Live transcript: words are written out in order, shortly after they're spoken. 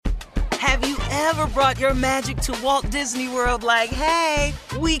Have you ever brought your magic to Walt Disney World like, hey,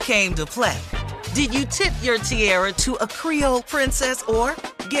 we came to play? Did you tip your tiara to a Creole princess or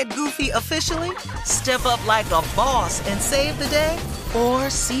get goofy officially? Step up like a boss and save the day? Or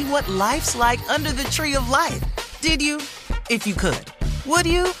see what life's like under the tree of life? Did you? If you could. Would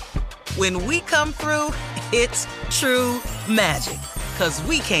you? When we come through, it's true magic. 'Cause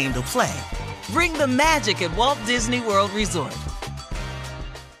we came to play. Bring the magic at Walt Disney World Resort.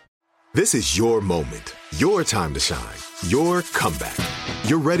 This is your moment, your time to shine, your comeback.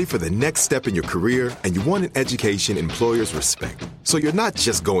 You're ready for the next step in your career, and you want an education employers respect. So you're not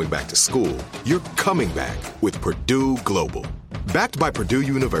just going back to school, you're coming back with Purdue Global. Backed by Purdue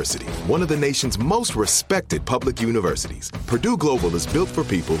University, one of the nation's most respected public universities, Purdue Global is built for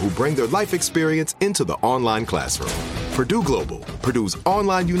people who bring their life experience into the online classroom. Purdue Global, Purdue's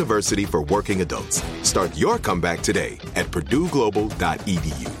online university for working adults. Start your comeback today at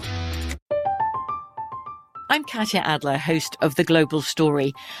purdueglobal.edu. I'm Katya Adler, host of The Global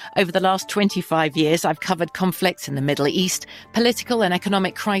Story. Over the last 25 years, I've covered conflicts in the Middle East, political and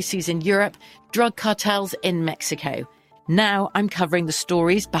economic crises in Europe, drug cartels in Mexico. Now I'm covering the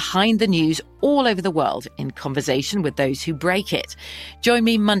stories behind the news all over the world in conversation with those who break it. Join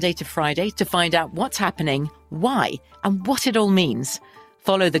me Monday to Friday to find out what's happening, why, and what it all means.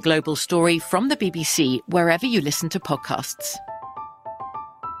 Follow The Global Story from the BBC wherever you listen to podcasts.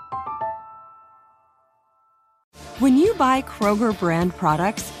 When you buy Kroger brand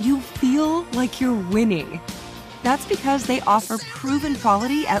products, you feel like you're winning. That's because they offer proven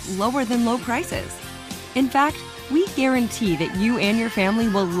quality at lower than low prices. In fact, we guarantee that you and your family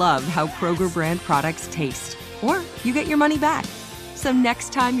will love how Kroger brand products taste, or you get your money back. So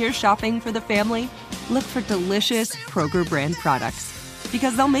next time you're shopping for the family, look for delicious Kroger brand products,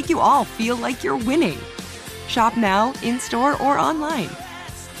 because they'll make you all feel like you're winning. Shop now, in-store, or online.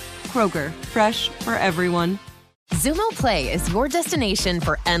 Kroger, fresh for everyone. Xumo Play is your destination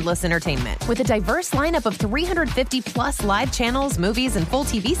for endless entertainment. With a diverse lineup of 350-plus live channels, movies, and full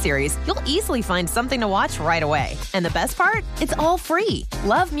TV series, you'll easily find something to watch right away. And the best part? It's all free.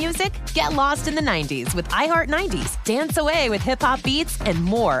 Love music? Get lost in the 90s with iHeart 90s, dance away with hip-hop beats, and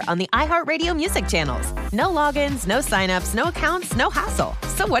more on the iHeartRadio music channels. No logins, no signups, no accounts, no hassle.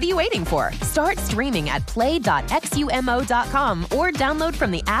 So what are you waiting for? Start streaming at play.xumo.com or download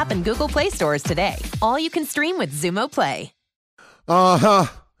from the app and Google Play stores today. All you can stream with Xumo Play.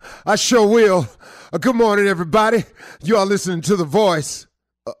 I sure will. Good morning, everybody. You are listening to The Voice.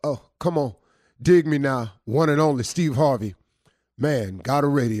 Come on. Dig me now. One and only Steve Harvey. Man, got a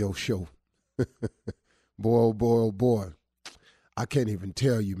radio show. Boy, oh boy, oh boy. I can't even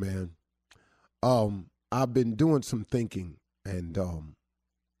tell you, man. I've been doing some thinking, and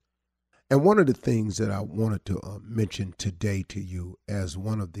one of the things that I wanted to mention today to you as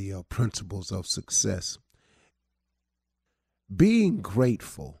one of the principles of success, being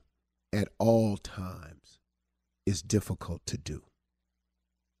grateful at all times is difficult to do.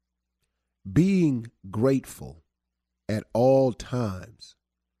 Being grateful at all times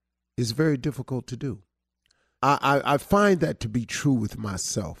is very difficult to do. I find that to be true with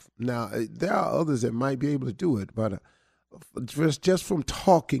myself. Now, there are others that might be able to do it, but just from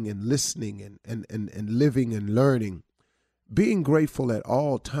talking and listening and living and learning, being grateful at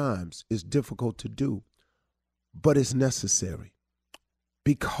all times is difficult to do, but it's necessary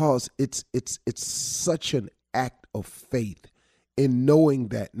because it's such an act of faith in knowing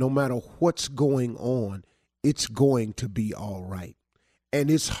that no matter what's going on, it's going to be all right. And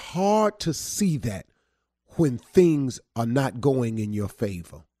it's hard to see that when things are not going in your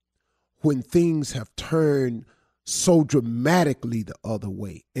favor, when things have turned so dramatically the other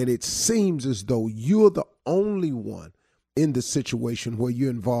way, and it seems as though you're the only one in the situation where you're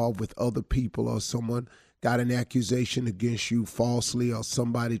involved with other people, or someone got an accusation against you falsely, or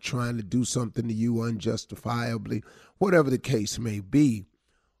somebody trying to do something to you unjustifiably, whatever the case may be.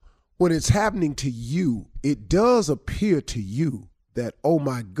 When it's happening to you, it does appear to you that, oh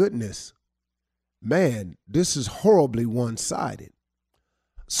my goodness, man, this is horribly one-sided.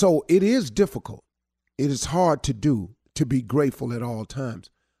 So it is difficult. It is hard to do, to be grateful at all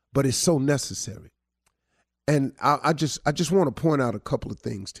times, but it's so necessary. And I just want to point out a couple of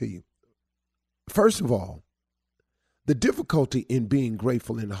things to you. First of all, the difficulty in being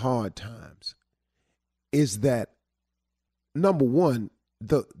grateful in hard times is that, number one,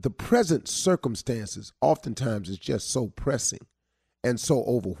 the present circumstances oftentimes is just so pressing and so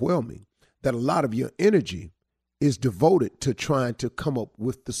overwhelming that a lot of your energy is devoted to trying to come up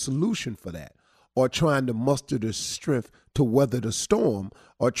with the solution for that, or trying to muster the strength to weather the storm,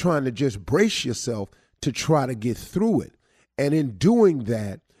 or trying to just brace yourself to try to get through it. And in doing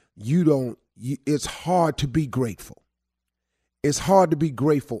that, it's hard to be grateful. It's hard to be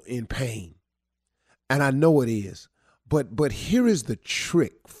grateful in pain. And I know it is. But here is the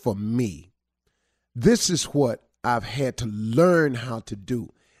trick for me. This is what I've had to learn how to do.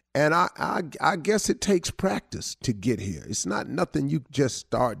 And I guess it takes practice to get here. It's not nothing you just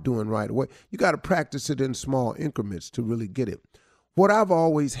start doing right away. You got to practice it in small increments to really get it. What I've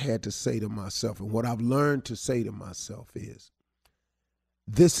always had to say to myself and what I've learned to say to myself is,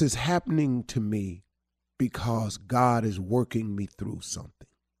 this is happening to me because God is working me through something.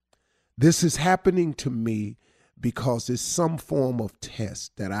 This is happening to me because it's some form of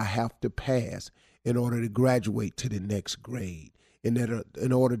test that I have to pass in order to graduate to the next grade,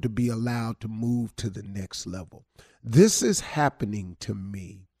 in order to be allowed to move to the next level. This is happening to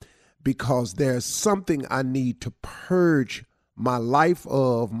me because there's something I need to purge my life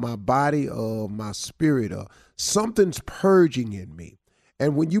of, my body of, my spirit of. Something's purging in me.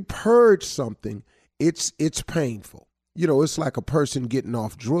 And when you purge something, it's painful. You know, it's like a person getting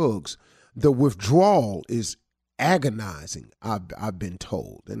off drugs. The withdrawal is agonizing, I've been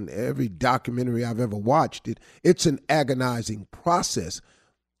told. And every documentary I've ever watched, it's an agonizing process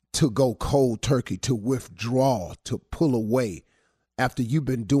to go cold turkey, to withdraw, to pull away after you've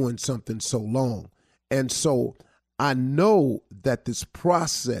been doing something so long. And so I know that this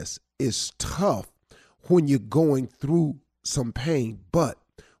process is tough when you're going through some pain, but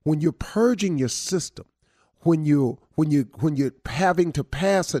when you're purging your system, when you're having to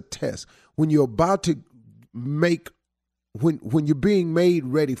pass a test, when you're about to when you're being made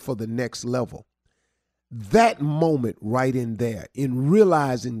ready for the next level, that moment right in there, in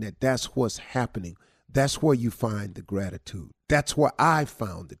realizing that that's what's happening, that's where you find the gratitude. That's where I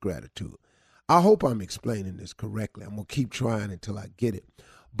found the gratitude. I hope I'm explaining this correctly. I'm going to keep trying until I get it.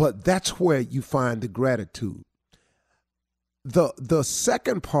 But that's where you find the gratitude. The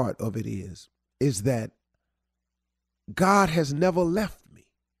second part of it is that God has never left me.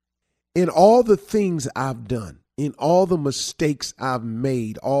 In all the things I've done, in all the mistakes I've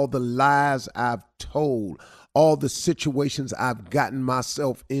made, all the lies I've told, all the situations I've gotten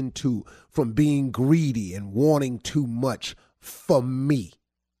myself into from being greedy and wanting too much for me,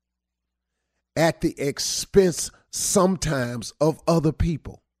 at the expense sometimes of other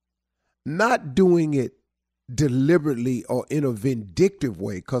people, not doing it deliberately or in a vindictive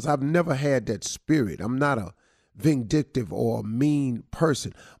way, because I've never had that spirit. I'm not a vindictive or a mean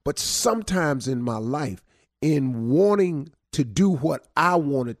person. But sometimes in my life, in wanting to do what I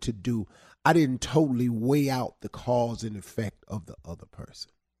wanted to do, I didn't totally weigh out the cause and effect of the other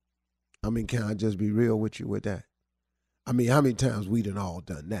person. I mean, can I just be real with you with that? I mean, how many times we done all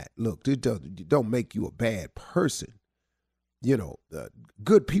done that? Look, it don't make you a bad person. You know,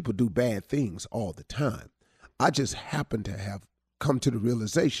 good people do bad things all the time. I just happen to have come to the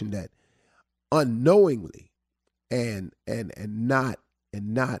realization that unknowingly and not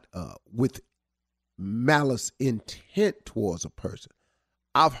with malice intent towards a person,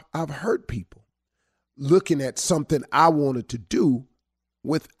 I've hurt people looking at something I wanted to do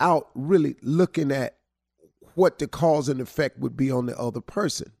without really looking at what the cause and effect would be on the other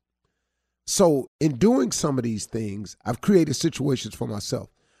person. So in doing some of these things, I've created situations for myself.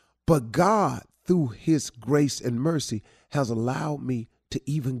 But God, through his grace and mercy, has allowed me to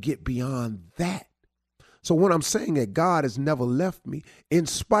even get beyond that. So when I'm saying that God has never left me, in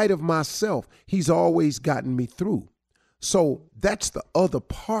spite of myself, he's always gotten me through. So that's the other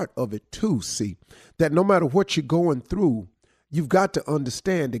part of it too, see, that no matter what you're going through, you've got to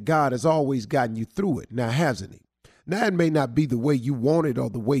understand that God has always gotten you through it. Now, hasn't he? Now, it may not be the way you wanted or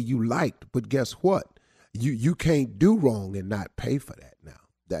the way you liked, but guess what? You can't do wrong and not pay for that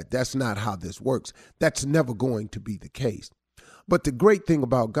now. That's not how this works. That's never going to be the case. But the great thing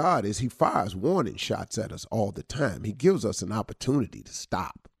about God is he fires warning shots at us all the time. He gives us an opportunity to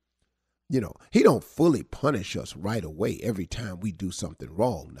stop. You know, he don't fully punish us right away every time we do something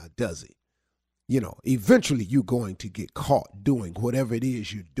wrong, now does he? You know, eventually you're going to get caught doing whatever it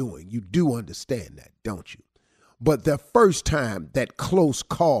is you're doing. You do understand that, don't you? But the first time, that close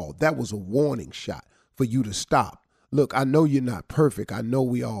call, that was a warning shot for you to stop. Look, I know you're not perfect. I know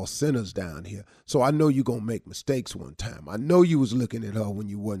we all sinners down here. So I know you're going to make mistakes one time. I know you was looking at her when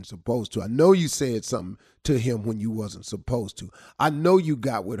you wasn't supposed to. I know you said something to him when you wasn't supposed to. I know you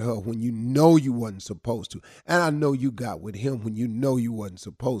got with her when you know you wasn't supposed to. And I know you got with him when you know you wasn't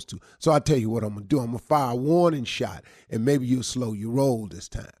supposed to. So I tell you what I'm going to do. I'm going to fire a warning shot, and maybe you'll slow your roll this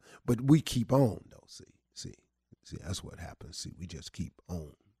time. But we keep on, though. See, that's what happens. See, we just keep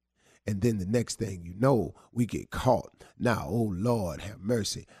on. And then the next thing you know, we get caught. Now, oh, Lord, have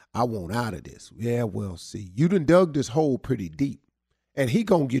mercy. I want out of this. Yeah, well, see, you done dug this hole pretty deep. and he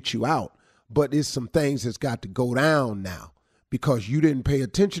gonna get you out. But there's some things that's got to go down now because you didn't pay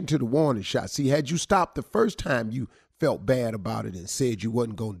attention to the warning shot. See, had you stopped the first time you felt bad about it and said you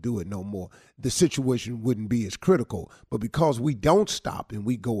wasn't going to do it no more, the situation wouldn't be as critical. But because we don't stop and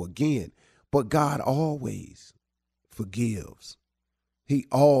we go again, but God always forgives. He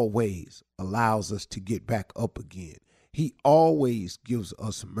always allows us to get back up again. He always gives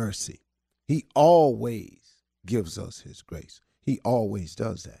us mercy. He always gives us his grace. He always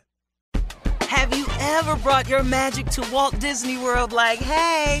does that. Have you ever brought your magic to Walt Disney World like,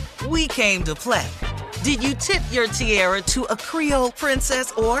 hey, we came to play? Did you tip your tiara to a Creole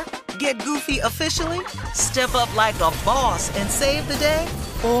princess or get goofy officially? Step up like a boss and save the day?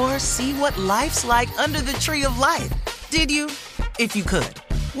 Or see what life's like under the tree of life? Did you? If you could.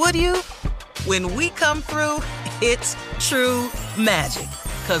 Would you? When we come through, it's true magic.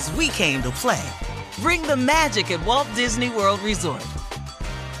 'Cause we came to play. Bring the magic at Walt Disney World Resort.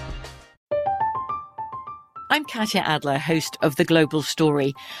 I'm Katya Adler, host of The Global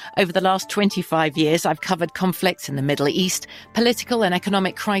Story. Over the last 25 years, I've covered conflicts in the Middle East, political and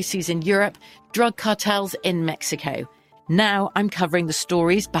economic crises in Europe, drug cartels in Mexico. Now I'm covering the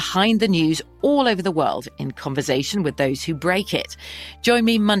stories behind the news all over the world in conversation with those who break it. Join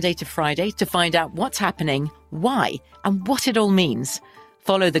me Monday to Friday to find out what's happening, why, and what it all means.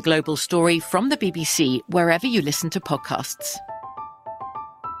 Follow The Global Story from the BBC wherever you listen to podcasts.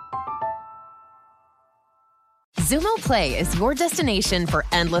 Xumo Play is your destination for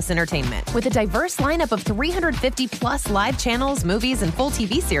endless entertainment. With a diverse lineup of 350 plus live channels, movies, and full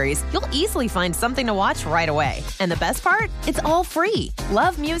TV series, you'll easily find something to watch right away. And the best part? It's all free.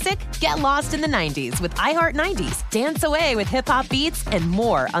 Love music? Get lost in the 90s with iHeart 90s, dance away with hip-hop beats, and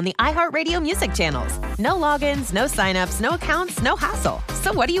more on the iHeartRadio music channels. No logins, no signups, no accounts, no hassle.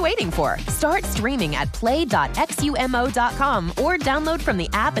 So what are you waiting for? Start streaming at play.xumo.com or download from the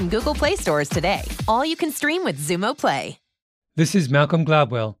app and Google Play stores today. All you can stream with Xumo Play. This is Malcolm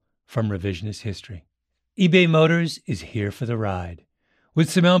Gladwell from Revisionist History. eBay Motors is here for the ride. With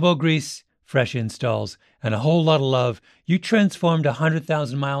some elbow grease, fresh installs, and a whole lot of love, you transformed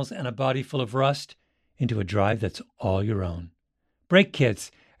 100,000 miles and a body full of rust into a drive that's all your own. Brake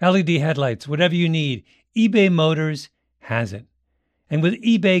kits, LED headlights, whatever you need, eBay Motors has it. And with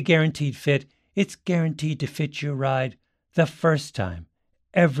eBay Guaranteed Fit, it's guaranteed to fit your ride the first time,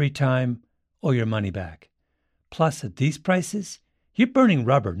 every time, or your money back. Plus, at these prices, you're burning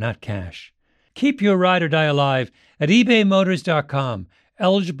rubber, not cash. Keep your ride or die alive at ebaymotors.com.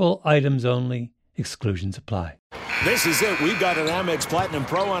 Eligible items only. Exclusions apply. This is it. We've got an Amex Platinum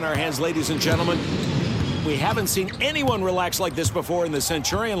Pro on our hands, ladies and gentlemen. We haven't seen anyone relax like this before in the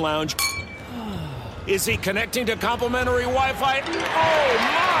Centurion Lounge. Is he connecting to complimentary Wi-Fi? Oh,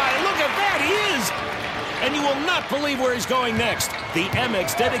 my! Look at that! He is! And you will not believe where he's going next. The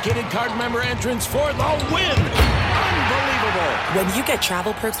Amex dedicated card member entrance for the win. Unbelievable. When you get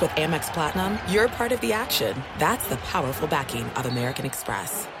travel perks with Amex Platinum, you're part of the action. That's the powerful backing of American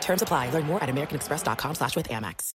Express. Terms apply. Learn more at americanexpress.com/withAmex.